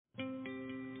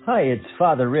Hi, it's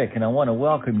Father Rick, and I want to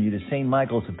welcome you to St.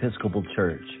 Michael's Episcopal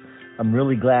Church. I'm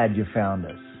really glad you found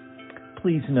us.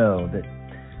 Please know that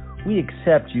we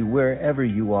accept you wherever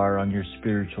you are on your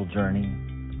spiritual journey,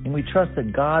 and we trust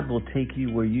that God will take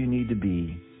you where you need to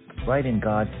be, right in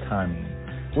God's timing.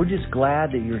 We're just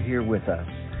glad that you're here with us,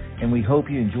 and we hope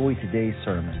you enjoy today's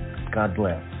sermon. God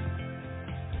bless.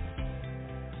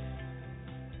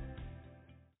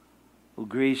 Oh,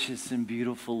 gracious and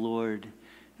beautiful Lord,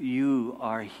 you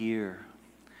are here,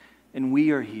 and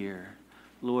we are here.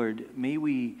 Lord, may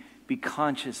we be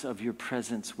conscious of your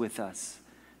presence with us.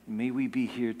 May we be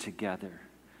here together.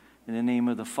 In the name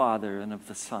of the Father, and of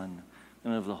the Son,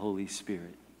 and of the Holy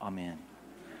Spirit. Amen.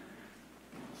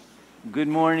 Good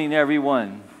morning,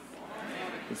 everyone.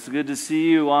 It's good to see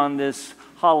you on this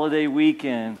holiday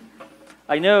weekend.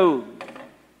 I know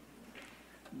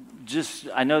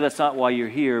that's not why you're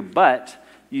here, but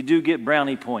you do get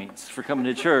brownie points for coming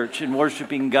to church and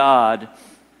worshiping God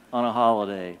on a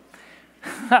holiday.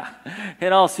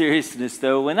 In all seriousness,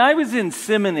 though, when I was in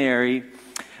seminary,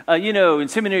 in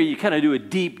seminary you kind of do a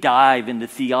deep dive into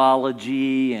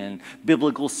theology and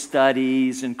biblical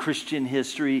studies and Christian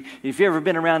history. If you've ever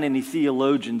been around any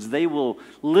theologians, they will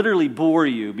literally bore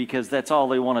you because that's all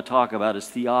they want to talk about is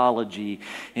theology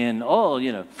and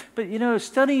But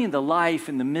studying the life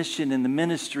and the mission and the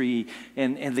ministry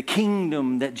and the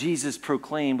kingdom that Jesus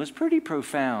proclaimed was pretty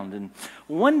profound. And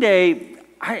one day,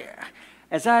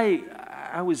 as I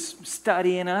was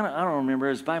studying, I don't remember, I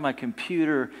was by my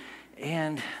computer,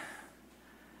 and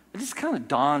it just kind of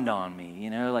dawned on me,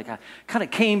 like I kind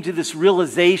of came to this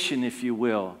realization, if you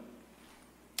will.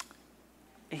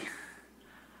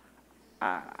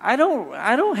 I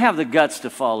don't have the guts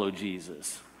to follow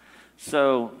Jesus.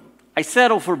 So I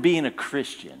settle for being a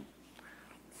Christian.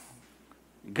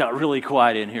 It got really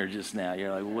quiet in here just now.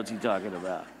 You're like, well, what's he talking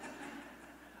about?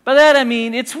 By that I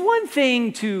mean, it's one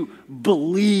thing to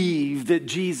believe that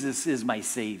Jesus is my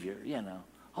Savior,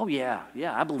 Oh, yeah,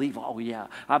 I believe.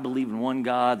 I believe in one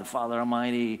God, the Father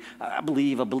Almighty. I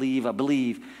believe.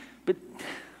 But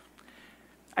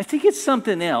I think it's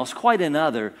something else, quite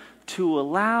another, to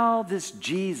allow this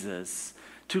Jesus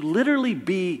to literally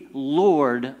be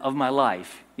Lord of my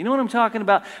life. You know what I'm talking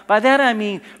about? By that I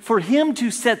mean for him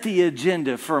to set the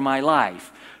agenda for my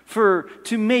life,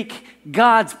 to make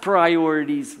God's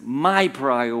priorities my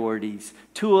priorities,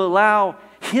 to allow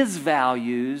his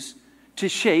values to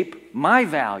shape my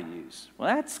values.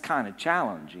 Well, that's kind of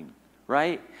challenging,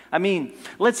 right? I mean,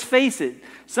 let's face it,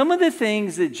 some of the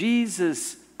things that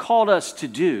Jesus called us to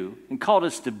do and called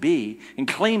us to be and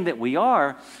claim that we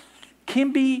are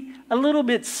can be a little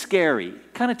bit scary.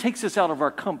 Kind of takes us out of our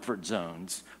comfort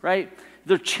zones, right?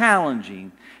 They're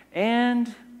challenging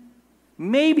and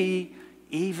maybe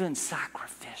even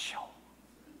sacrificial,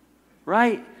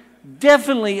 right?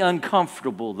 Definitely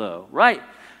uncomfortable though, right?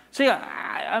 See,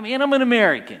 I'm an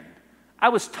American. I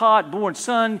was taught, born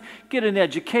son, get an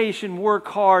education, work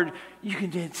hard. You can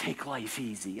then take life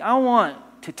easy. I want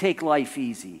to take life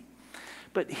easy.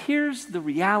 But here's the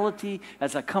reality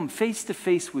as I come face to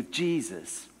face with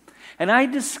Jesus. And I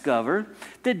discover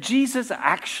that Jesus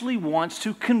actually wants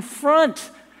to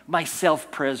confront my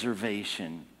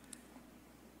self-preservation.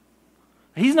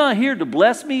 He's not here to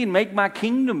bless me and make my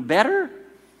kingdom better.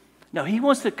 No, he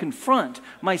wants to confront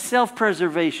my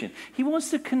self-preservation. He wants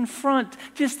to confront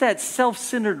just that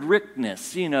self-centered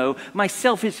Rickness, my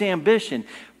selfish ambition.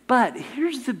 But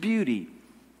here's the beauty.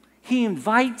 He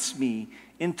invites me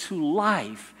into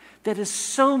life that is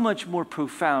so much more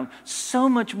profound, so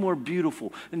much more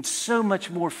beautiful, and so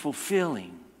much more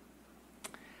fulfilling.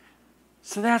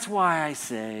 So that's why I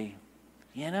say,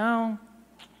 I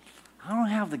don't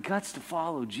have the guts to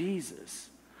follow Jesus.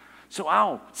 So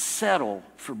I'll settle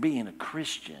for being a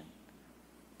Christian.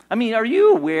 I mean, are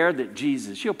you aware that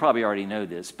Jesus, you'll probably already know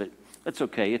this, but that's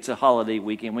okay. It's a holiday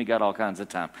weekend. We got all kinds of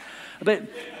time. But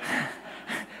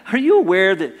are you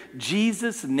aware that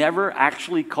Jesus never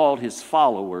actually called his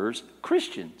followers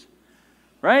Christians?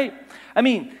 Right? I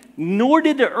mean, nor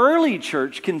did the early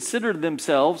church consider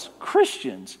themselves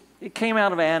Christians. It came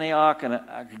out of Antioch, and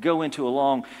I could go into a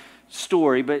long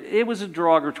story, but it was a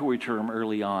derogatory term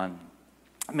early on.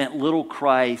 Meant little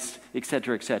Christ,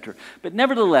 etc., etc. But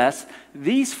nevertheless,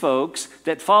 these folks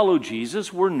that followed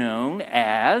Jesus were known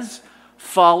as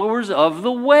followers of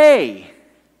the way,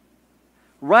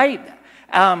 right?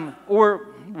 Or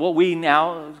what we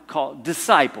now call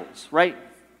disciples, right?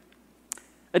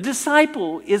 A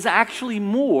disciple is actually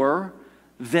more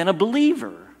than a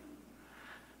believer.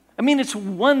 I mean, it's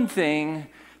one thing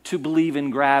to believe in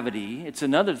gravity. It's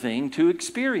another thing to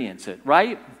experience it,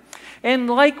 right? And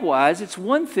likewise, it's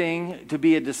one thing to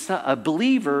be a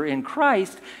believer in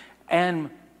Christ, and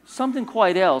something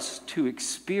quite else to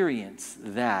experience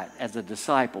that as a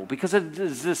disciple. Because a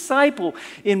disciple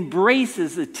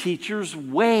embraces the teacher's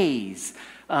ways.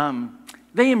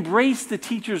 They embrace the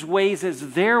teacher's ways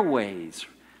as their ways.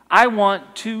 I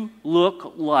want to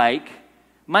look like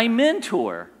my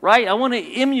mentor, right? I want to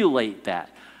emulate that.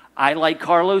 I like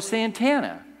Carlos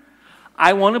Santana.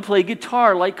 I want to play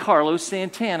guitar like Carlos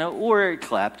Santana or Eric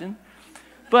Clapton.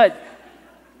 But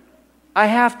I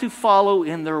have to follow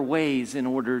in their ways in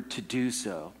order to do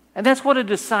so. And that's what a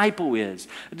disciple is.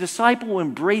 A disciple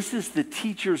embraces the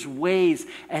teacher's ways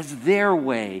as their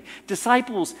way.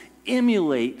 Disciples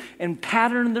emulate and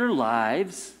pattern their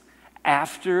lives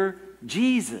after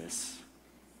Jesus.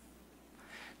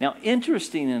 Now,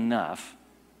 interesting enough,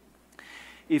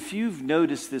 if you've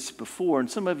noticed this before, and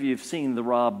some of you have seen the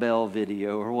Rob Bell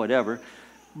video or whatever,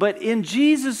 but in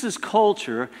Jesus'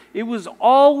 culture, it was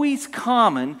always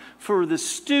common for the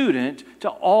student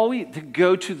to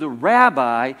go to the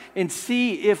rabbi and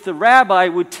see if the rabbi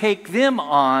would take them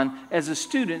on as a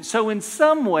student. So in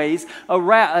some ways,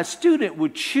 a student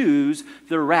would choose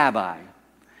the rabbi.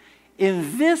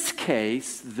 In this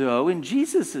case, though, in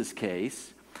Jesus'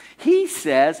 case, he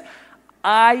says,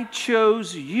 I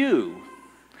chose you.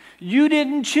 You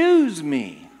didn't choose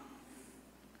me.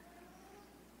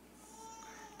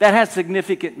 That has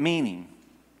significant meaning.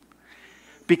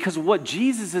 Because what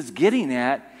Jesus is getting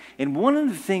at, and one of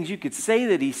the things you could say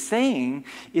that he's saying,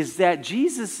 is that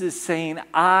Jesus is saying,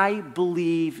 I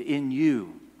believe in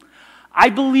you.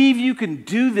 I believe you can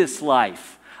do this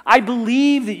life. I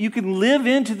believe that you can live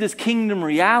into this kingdom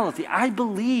reality. I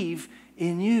believe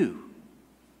in you.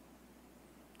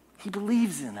 He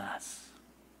believes in us.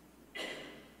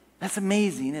 That's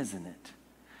amazing, isn't it?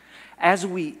 As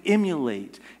we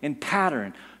emulate and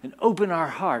pattern and open our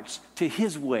hearts to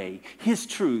his way, his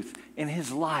truth, and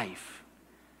his life,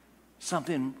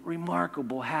 something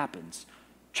remarkable happens.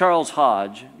 Charles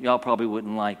Hodge, y'all probably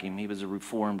wouldn't like him. He was a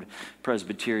Reformed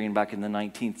Presbyterian back in the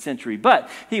 19th century. But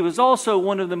he was also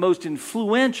one of the most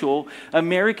influential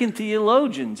American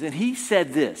theologians. And he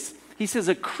said this. He says,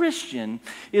 a Christian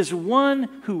is one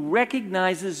who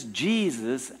recognizes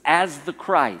Jesus as the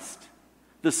Christ,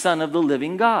 the Son of the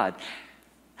living God,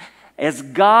 as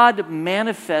God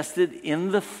manifested in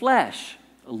the flesh,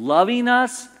 loving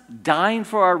us, dying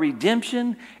for our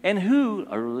redemption, and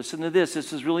listen to this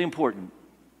is really important,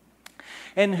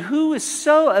 and who is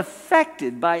so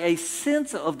affected by a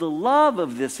sense of the love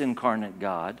of this incarnate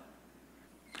God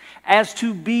as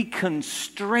to be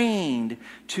constrained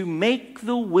to make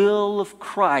the will of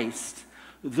Christ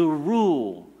the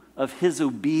rule of his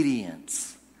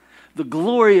obedience, the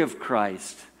glory of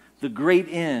Christ, the great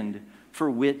end for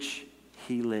which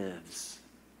he lives.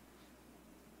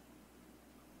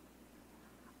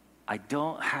 I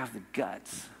don't have the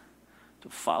guts to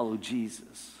follow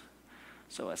Jesus,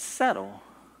 so I settle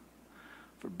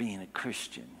for being a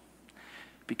Christian.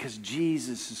 Because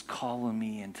Jesus is calling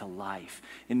me into life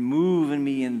and moving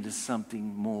me into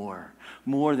something more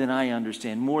than I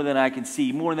understand, more than I can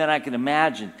see, more than I can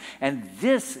imagine. And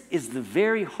this is the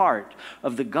very heart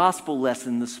of the gospel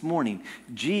lesson this morning.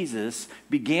 Jesus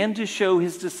began to show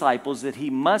his disciples that he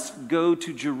must go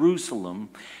to Jerusalem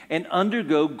and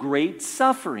undergo great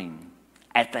suffering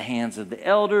at the hands of the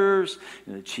elders,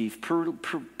 and the chief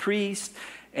priests,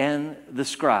 and the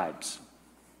scribes.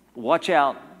 Watch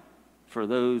out for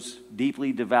those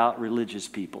deeply devout religious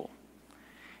people.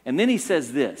 And then he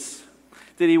says this,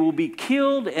 that he will be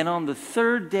killed and on the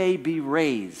third day be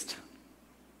raised.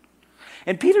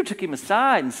 And Peter took him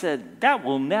aside and said, that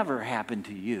will never happen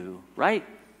to you, right?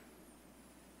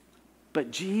 But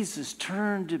Jesus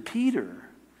turned to Peter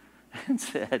and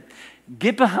said,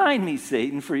 get behind me,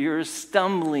 Satan, for you're a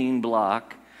stumbling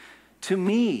block to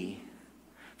me.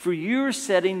 For you're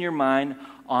setting your mind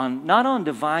on not on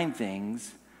divine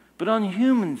things, but on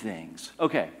human things.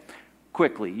 Okay,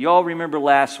 quickly. Y'all remember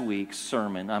last week's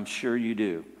sermon. I'm sure you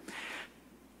do.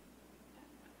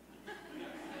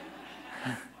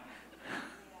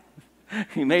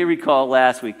 You may recall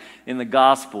last week in the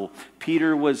gospel,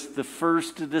 Peter was the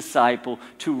first disciple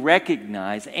to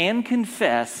recognize and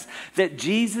confess that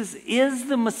Jesus is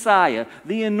the Messiah,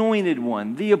 the anointed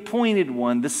one, the appointed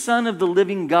one, the Son of the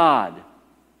living God.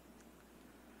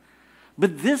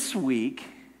 But this week,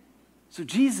 so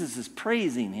Jesus is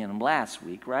praising him last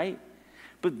week, right?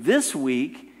 But this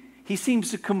week, he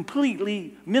seems to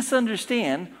completely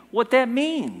misunderstand what that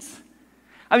means.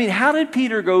 I mean, how did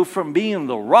Peter go from being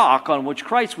the rock on which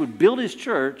Christ would build his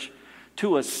church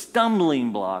to a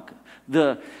stumbling block,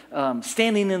 the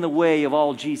standing in the way of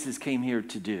all Jesus came here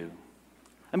to do?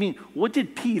 I mean, what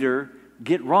did Peter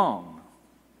get wrong?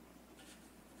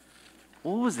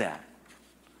 What was that?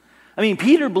 I mean,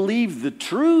 Peter believed the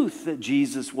truth that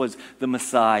Jesus was the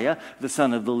Messiah, the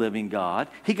Son of the living God.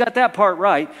 He got that part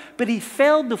right, but he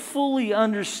failed to fully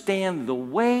understand the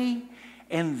way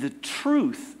and the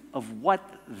truth of what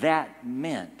that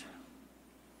meant.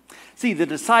 See, the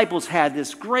disciples had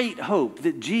this great hope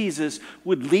that Jesus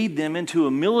would lead them into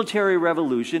a military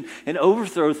revolution and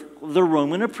overthrow the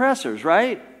Roman oppressors,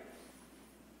 right?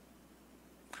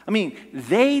 I mean,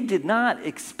 they did not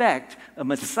expect a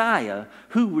Messiah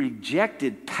who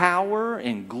rejected power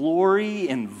and glory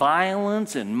and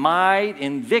violence and might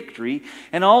and victory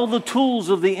and all the tools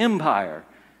of the empire.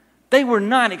 They were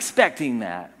not expecting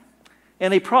that.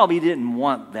 And they probably didn't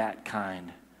want that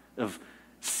kind of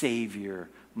Savior,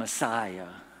 Messiah,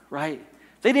 right?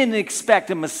 They didn't expect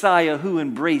a Messiah who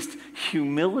embraced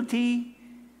humility,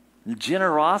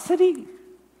 generosity,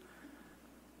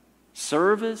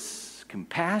 service,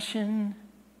 compassion,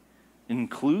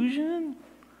 inclusion,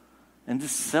 and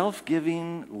this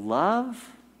self-giving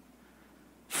love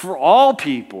for all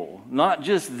people, not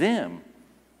just them.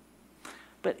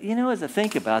 But you know, as I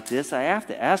think about this, I have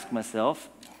to ask myself,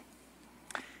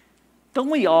 don't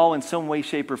we all in some way,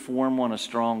 shape, or form want a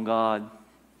strong God?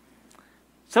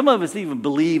 Some of us even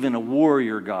believe in a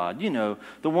warrior God, you know,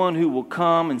 the one who will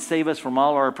come and save us from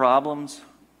all our problems.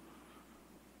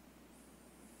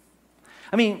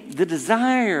 I mean, this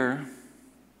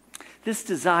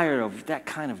desire of that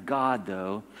kind of God,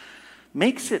 though,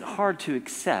 makes it hard to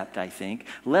accept, I think,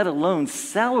 let alone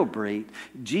celebrate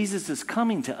Jesus'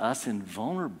 coming to us in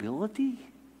vulnerability,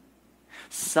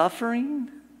 suffering,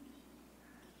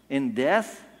 in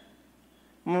death.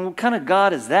 I mean, what kind of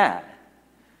God is that?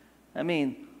 I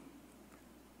mean,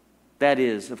 that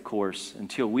is, of course,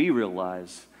 until we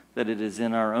realize that it is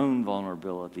in our own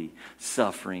vulnerability,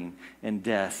 suffering, and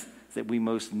death that we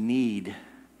most need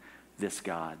this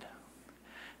God.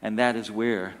 And that is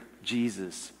where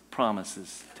Jesus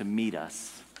promises to meet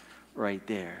us, right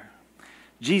there.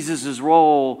 Jesus'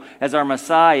 role as our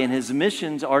Messiah and his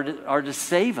missions are to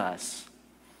save us,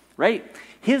 right?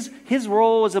 His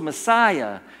role as a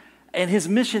Messiah and his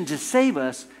mission to save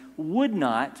us would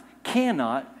not,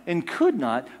 cannot, and could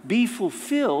not be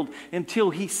fulfilled until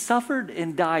he suffered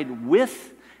and died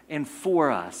with and for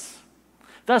us.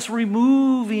 Thus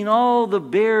removing all the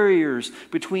barriers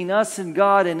between us and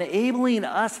God, enabling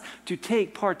us to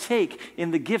partake in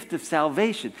the gift of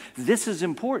salvation. This is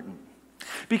important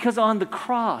because on the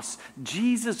cross,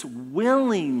 Jesus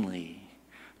willingly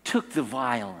took the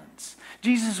violence.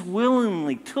 Jesus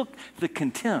willingly took the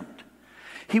contempt.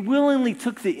 He willingly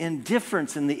took the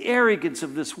indifference and the arrogance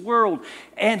of this world,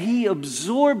 and he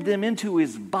absorbed them into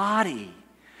his body.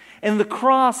 And the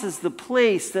cross is the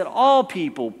place that all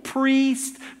people,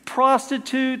 priests,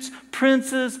 prostitutes,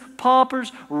 princes,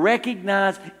 paupers,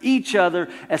 recognize each other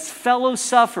as fellow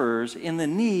sufferers in the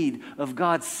need of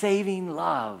God's saving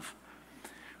love.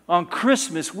 On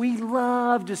Christmas, we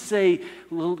love to say,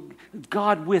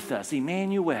 God with us,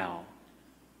 Emmanuel.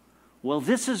 Well,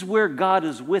 this is where God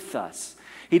is with us.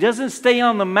 He doesn't stay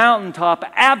on the mountaintop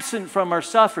absent from our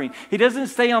suffering. He doesn't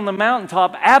stay on the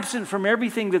mountaintop absent from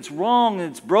everything that's wrong and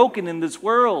that's broken in this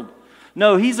world.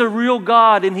 No, he's a real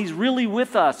God, and he's really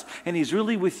with us, and he's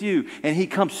really with you. And he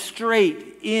comes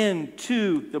straight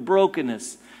into the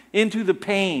brokenness, into the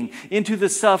pain, into the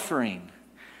suffering.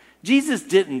 Jesus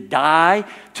didn't die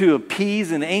to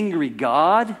appease an angry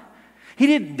God. He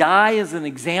didn't die as an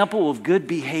example of good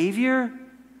behavior,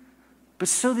 but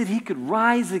so that he could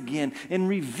rise again and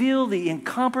reveal the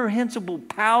incomprehensible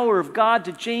power of God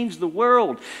to change the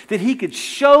world, that he could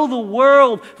show the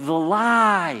world the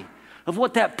lie of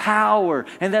what that power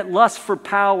and that lust for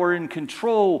power and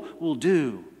control will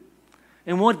do,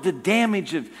 and what the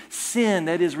damage of sin,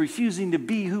 that is refusing to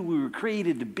be who we were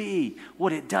created to be,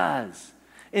 what it does,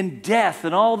 and death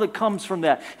and all that comes from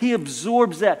that. He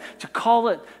absorbs that to call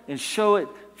it and show it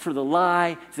for the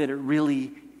lie that it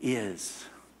really is.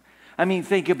 I mean,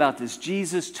 think about this.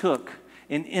 Jesus took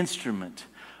an instrument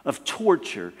of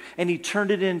torture and he turned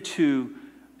it into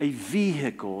a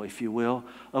vehicle, if you will,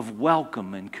 of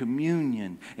welcome and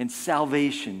communion and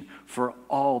salvation for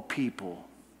all people.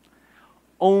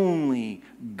 Only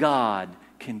God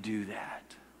can do that.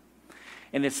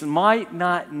 And it might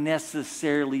not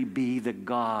necessarily be the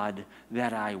God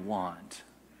that I want,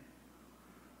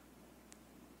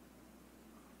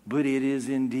 but it is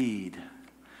indeed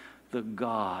the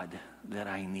God that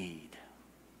I need.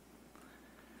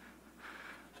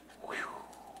 Whew.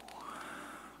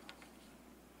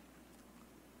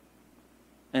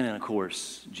 And then, of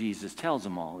course, Jesus tells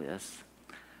them all this.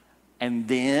 And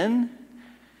then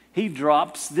he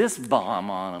drops this bomb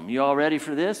on them. You all ready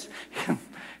for this?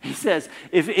 He says,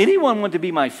 if anyone want to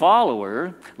be my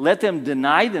follower, let them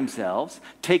deny themselves,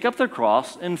 take up their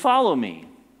cross, and follow me.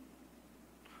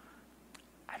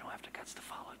 I don't have the guts to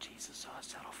follow Jesus, so I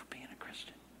settle for being a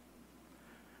Christian.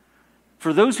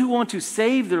 For those who want to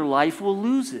save their life will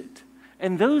lose it,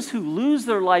 and those who lose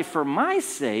their life for my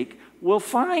sake will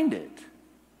find it.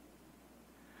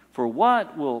 For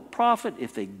what will profit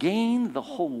if they gain the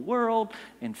whole world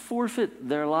and forfeit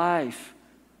their life?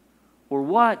 Or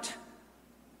what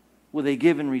will they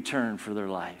give in return for their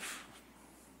life?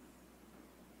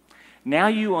 Now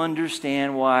you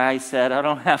understand why I said I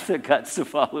don't have the guts to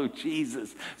follow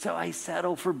Jesus, so I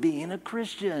settle for being a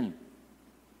Christian.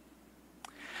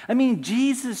 I mean,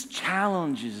 Jesus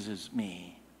challenges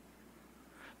me,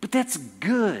 but that's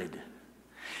good.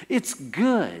 It's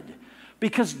good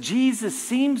because Jesus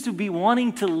seems to be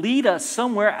wanting to lead us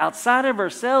somewhere outside of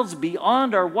ourselves,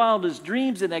 beyond our wildest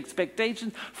dreams and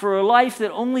expectations, for a life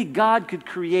that only God could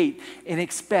create and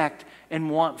expect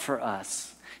and want for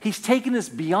us. He's taken us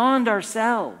beyond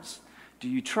ourselves. Do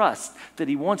you trust that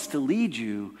He wants to lead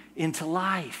you into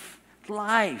life?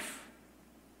 Life.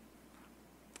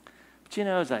 But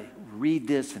as I read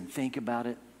this and think about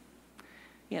it,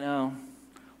 what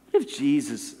if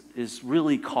Jesus is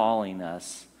really calling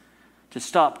us to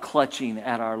stop clutching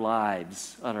at our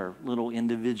lives, at our little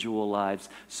individual lives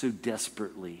so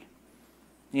desperately?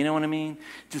 You know what I mean?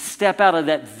 To step out of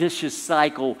that vicious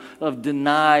cycle of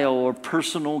denial or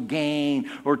personal gain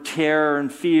or terror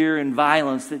and fear and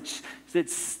violence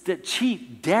that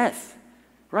cheat death,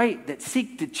 right? That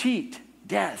seek to cheat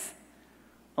death,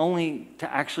 only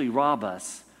to actually rob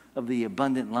us of the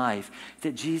abundant life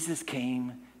that Jesus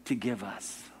came to give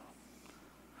us.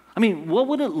 I mean, what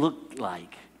would it look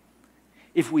like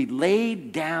if we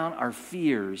laid down our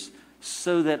fears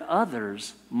so that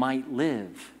others might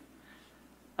live?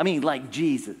 I mean, like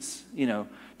Jesus,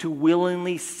 to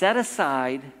willingly set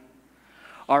aside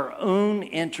our own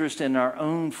interest and our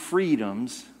own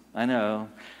freedoms. I know.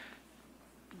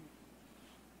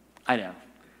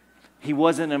 He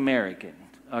wasn't American,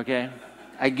 okay?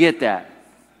 I get that.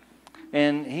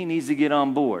 And he needs to get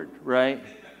on board, right?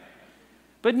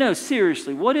 But no,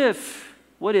 seriously, what if,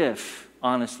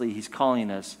 honestly, He's calling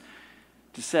us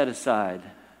to set aside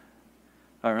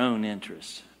our own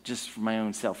interests just for my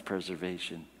own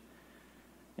self-preservation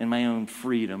and my own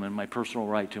freedom and my personal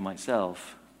right to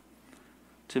myself,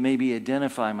 to maybe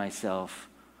identify myself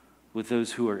with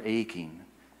those who are aching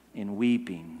and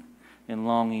weeping and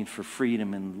longing for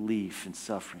freedom and relief and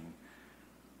suffering?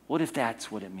 What if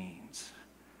that's what it means?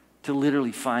 To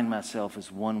literally find myself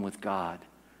as one with God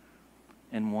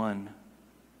and one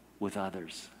with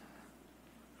others.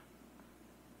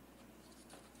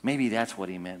 Maybe that's what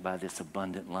He meant by this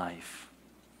abundant life.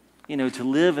 To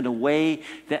live in a way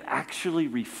that actually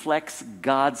reflects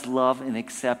God's love and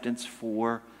acceptance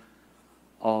for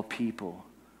all people,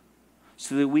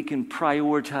 so that we can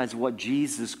prioritize what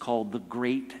Jesus called the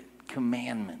great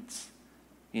commandments.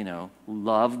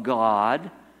 Love God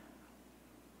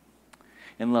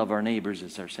and love our neighbors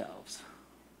as ourselves.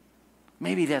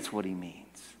 Maybe that's what He means.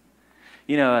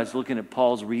 I was looking at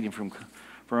Paul's reading from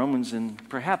Romans, and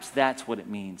perhaps that's what it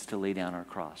means to lay down our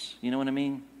cross. You know what I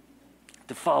mean?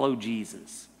 To follow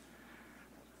Jesus.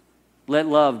 Let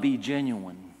love be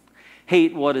genuine.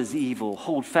 Hate what is evil.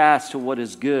 Hold fast to what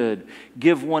is good.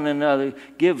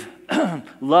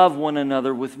 Love one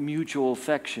another with mutual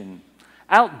affection.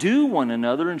 Outdo one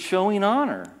another in showing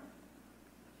honor.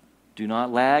 Do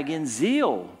not lag in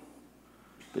zeal,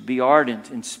 but be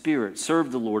ardent in spirit.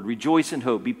 Serve the Lord. Rejoice in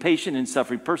hope. Be patient in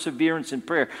suffering. Perseverance in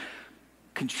prayer.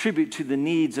 Contribute to the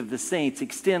needs of the saints.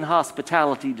 Extend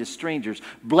hospitality to strangers.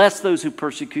 Bless those who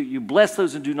persecute you. Bless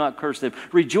those who do not curse them.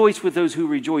 Rejoice with those who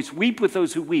rejoice. Weep with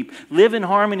those who weep. Live in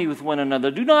harmony with one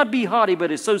another. Do not be haughty,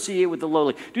 but associate with the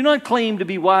lowly. Do not claim to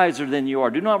be wiser than you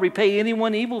are. Do not repay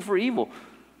anyone evil for evil,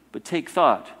 but take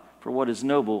thought for what is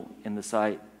noble in the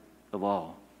sight of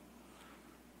all.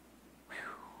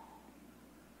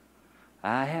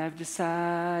 I have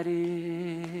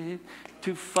decided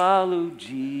to follow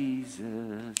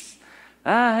Jesus.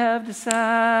 I have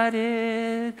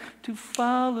decided to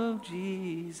follow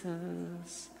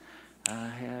Jesus. I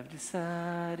have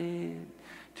decided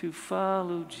to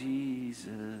follow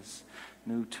Jesus.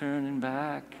 No turning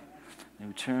back,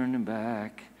 no turning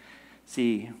back.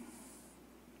 See,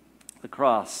 the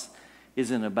cross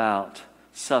isn't about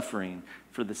suffering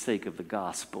for the sake of the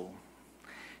gospel.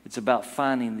 It's about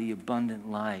finding the abundant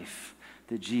life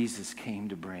that Jesus came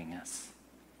to bring us.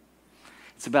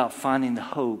 It's about finding the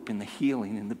hope and the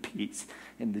healing and the peace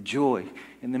and the joy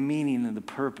and the meaning and the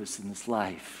purpose in this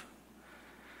life.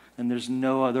 And there's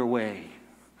no other way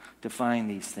to find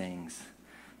these things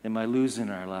than by losing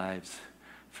our lives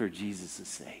for Jesus'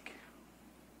 sake.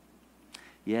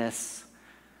 Yes,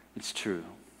 it's true.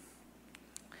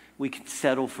 We can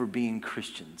settle for being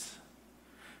Christians,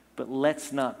 but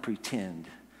let's not pretend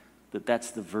that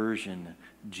that's the version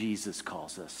Jesus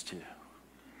calls us to.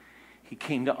 He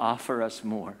came to offer us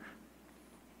more.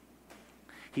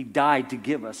 He died to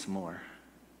give us more.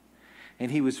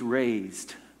 And he was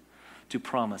raised to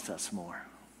promise us more.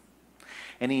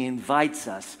 And he invites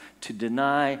us to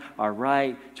deny our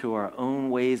right to our own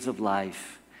ways of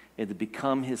life and to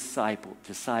become his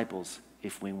disciples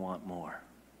if we want more.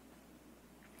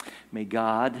 May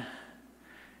God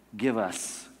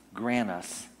grant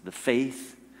us the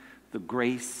faith, the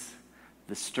grace,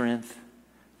 the strength,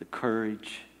 the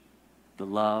courage, the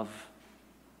love,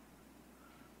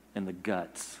 and the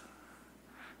guts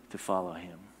to follow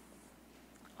him.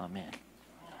 Amen.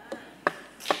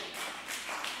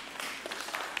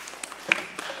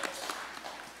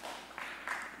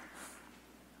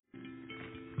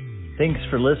 Thanks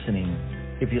for listening.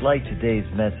 If you like today's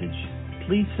message,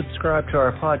 please subscribe to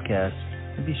our podcast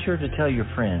and be sure to tell your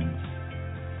friends.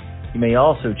 You may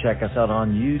also check us out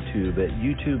on YouTube at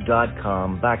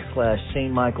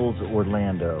youtube.com/St. Michael's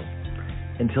Orlando.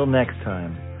 Until next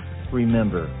time,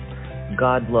 remember,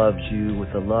 God loves you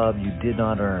with a love you did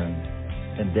not earn,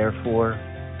 and therefore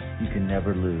you can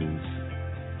never lose.